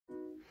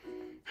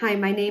Hi,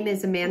 my name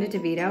is Amanda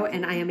DeVito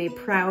and I am a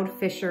proud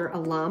Fisher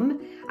alum.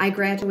 I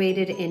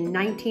graduated in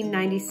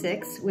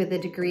 1996 with a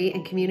degree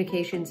in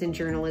communications and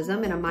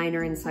journalism and a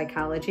minor in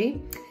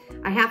psychology.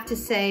 I have to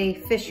say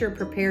Fisher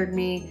prepared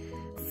me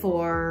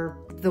for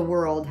the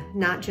world,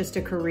 not just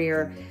a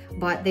career,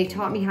 but they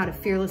taught me how to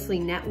fearlessly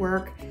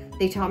network.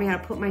 They taught me how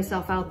to put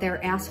myself out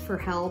there, ask for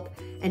help,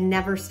 and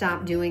never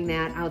stop doing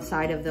that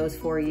outside of those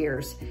 4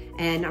 years.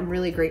 And I'm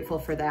really grateful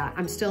for that.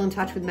 I'm still in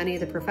touch with many of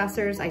the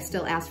professors. I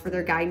still ask for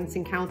their guidance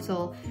and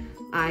counsel.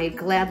 I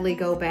gladly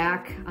go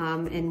back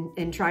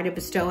and try to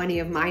bestow any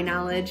of my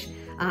knowledge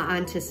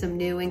onto some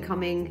new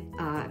incoming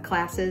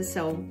classes.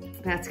 So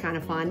that's kind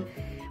of fun.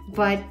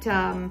 But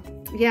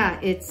yeah,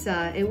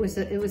 it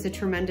was a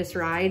tremendous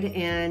ride,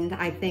 and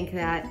I think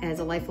that as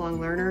a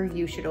lifelong learner,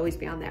 you should always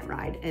be on that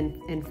ride,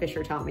 and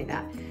Fisher taught me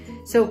that.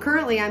 So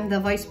currently, I'm the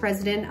Vice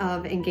President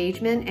of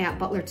Engagement at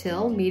Butler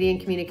Media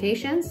and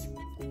Communications.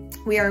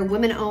 We are a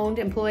women-owned,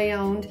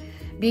 employee-owned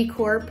B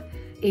Corp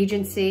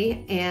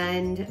agency,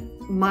 and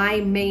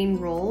my main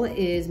role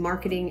is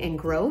marketing and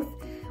growth.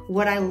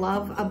 What I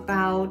love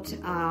about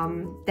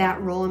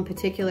that role in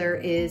particular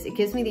is it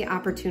gives me the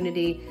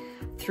opportunity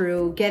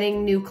through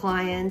getting new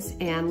clients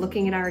and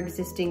looking at our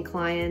existing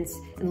clients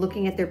and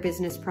looking at their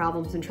business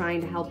problems and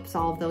trying to help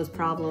solve those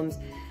problems.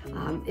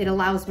 It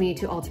allows me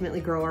to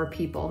ultimately grow our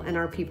people, and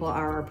our people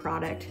are our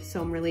product.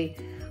 So I'm really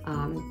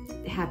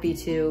happy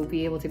to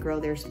be able to grow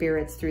their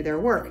spirits through their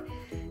work.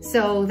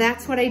 So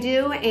that's what I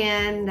do,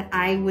 and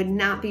I would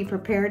not be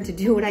prepared to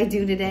do what I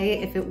do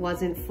today if it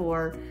wasn't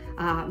for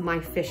my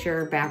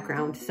Fisher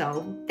background.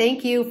 So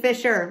thank you,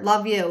 Fisher.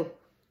 Love you.